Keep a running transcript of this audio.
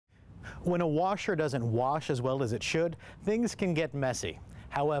When a washer doesn't wash as well as it should, things can get messy.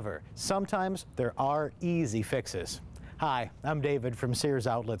 However, sometimes there are easy fixes. Hi, I'm David from Sears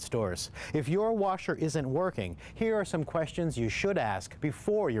Outlet Stores. If your washer isn't working, here are some questions you should ask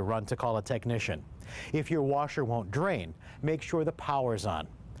before you run to call a technician. If your washer won't drain, make sure the power's on.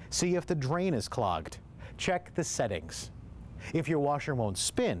 See if the drain is clogged. Check the settings. If your washer won't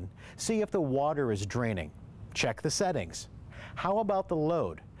spin, see if the water is draining. Check the settings. How about the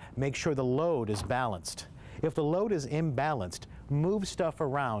load? Make sure the load is balanced. If the load is imbalanced, move stuff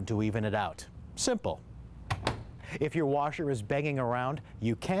around to even it out. Simple. If your washer is banging around,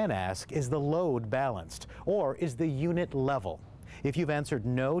 you can ask, is the load balanced? Or is the unit level? If you've answered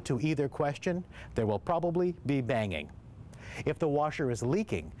no to either question, there will probably be banging. If the washer is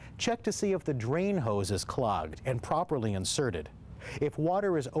leaking, check to see if the drain hose is clogged and properly inserted. If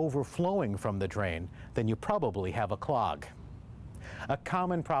water is overflowing from the drain, then you probably have a clog. A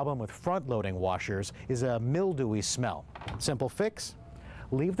common problem with front-loading washers is a mildewy smell. Simple fix: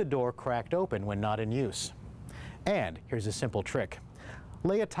 leave the door cracked open when not in use. And here's a simple trick: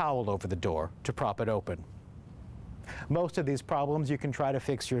 lay a towel over the door to prop it open. Most of these problems you can try to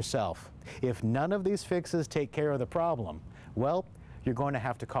fix yourself. If none of these fixes take care of the problem, well, you're going to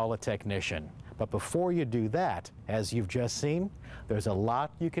have to call a technician. But before you do that, as you've just seen, there's a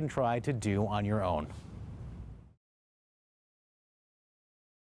lot you can try to do on your own.